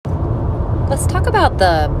Let's talk about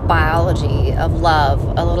the biology of love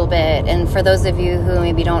a little bit. And for those of you who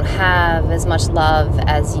maybe don't have as much love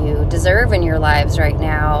as you deserve in your lives right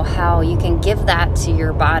now, how you can give that to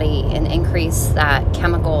your body and increase that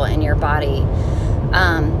chemical in your body.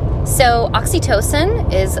 So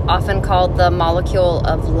oxytocin is often called the molecule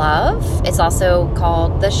of love. It's also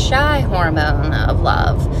called the shy hormone of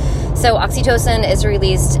love. So oxytocin is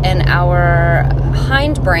released in our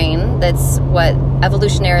hindbrain. That's what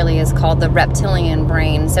evolutionarily is called the reptilian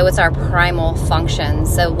brain. So it's our primal function.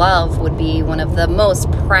 So love would be one of the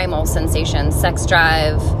most primal sensations. Sex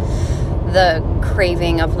drive, the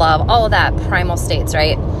craving of love, all of that primal states,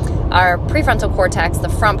 right? Our prefrontal cortex, the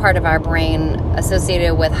front part of our brain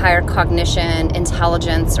associated with higher cognition,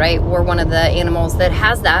 intelligence, right? We're one of the animals that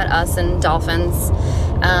has that, us and dolphins.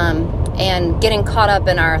 And getting caught up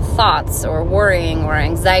in our thoughts or worrying or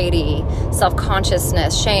anxiety,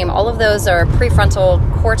 self-consciousness, shame, all of those are prefrontal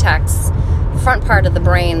cortex, front part of the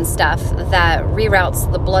brain stuff that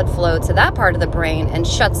reroutes the blood flow to that part of the brain and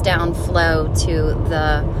shuts down flow to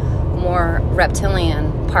the more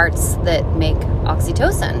reptilian parts that make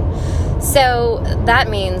oxytocin. So that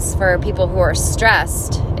means for people who are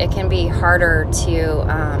stressed, it can be harder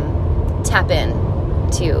to tap in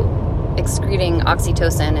to excreting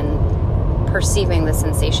oxytocin and perceiving the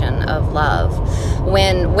sensation of love.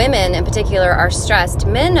 When women in particular are stressed,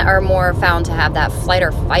 men are more found to have that flight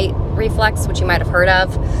or fight reflex, which you might have heard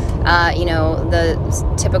of.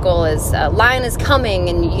 The typical is a lion is coming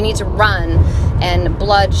and you need to run, and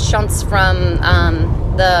blood shunts from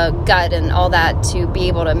the gut and all that to be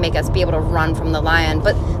able to make us be able to run from the lion.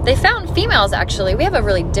 But they found females, actually, we have a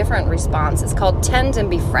really different response. It's called tend and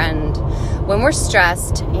befriend. When we're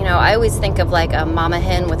stressed, I always think of like a mama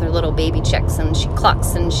hen with her little baby chicks, and she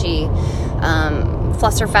clucks and she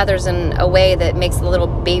fluffs her feathers in a way that makes the little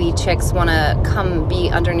baby chicks want to come be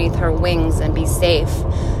underneath her wings and be safe.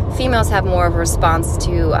 Females have more of a response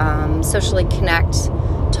to socially connect,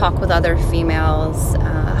 talk with other females,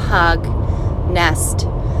 hug, nest.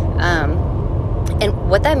 And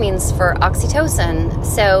what that means for oxytocin,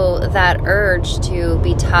 so that urge to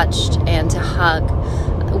be touched and to hug,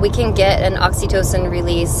 we can get an oxytocin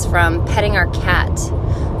release from petting our cat,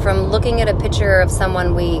 from looking at a picture of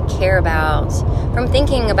someone we care about, from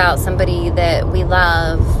thinking about somebody that we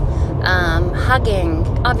love, hugging,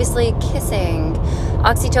 obviously kissing.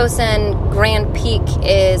 Oxytocin grand peak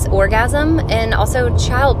is orgasm and also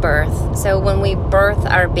childbirth. So when we birth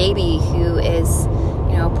our baby, who is,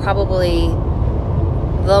 probably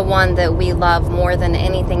the one that we love more than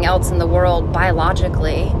anything else in the world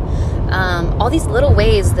biologically, all these little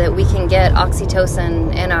ways that we can get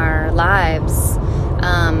oxytocin in our lives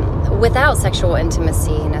without sexual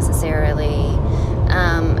intimacy necessarily.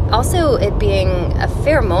 Also, it being a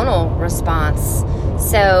pheromonal response.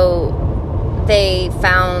 So they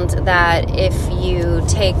found that if you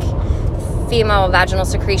take female vaginal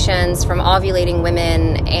secretions from ovulating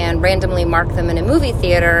women and randomly mark them in a movie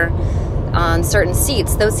theater on certain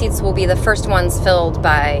seats, those seats will be the first ones filled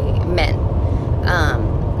by men.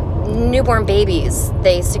 Newborn babies,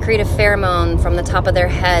 they secrete a pheromone from the top of their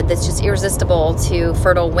head that's just irresistible to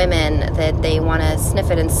fertile women, that they want to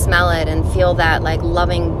sniff it and smell it and feel that like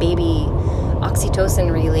loving baby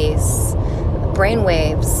oxytocin release.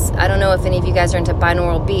 Brainwaves. I don't know if any of you guys are into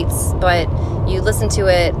binaural beats, but you listen to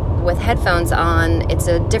it with headphones on. It's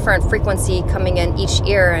a different frequency coming in each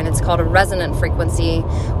ear, and it's called a resonant frequency,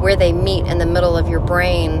 where they meet in the middle of your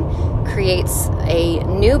brain, creates a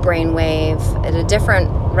new brainwave at a different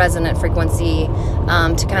resonant frequency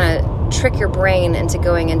to kind of trick your brain into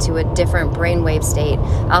going into a different brainwave state.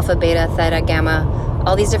 Alpha, beta, theta, gamma,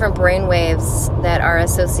 all these different brainwaves that are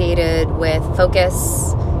associated with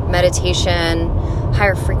focus, meditation,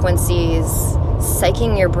 higher frequencies,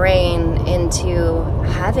 psyching your brain into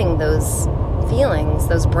having those feelings,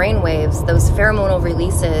 those brain waves, those pheromonal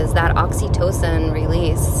releases, that oxytocin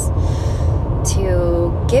release,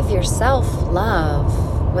 to give yourself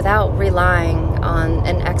love without relying on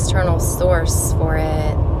an external source for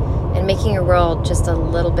it, and making your world just a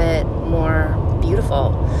little bit more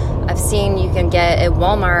beautiful. I've seen you can get at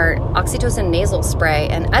Walmart oxytocin nasal spray,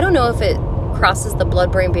 and I don't know if it crosses the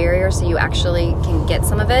blood-brain barrier so you actually can get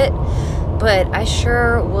some of it, but I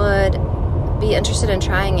sure would be interested in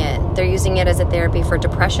trying it. They're using it as a therapy for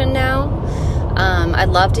depression now. I'd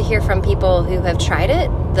love to hear from people who have tried it,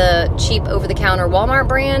 the cheap over-the-counter Walmart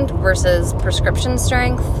brand versus prescription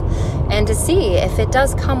strength, and to see if it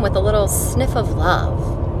does come with a little sniff of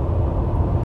love.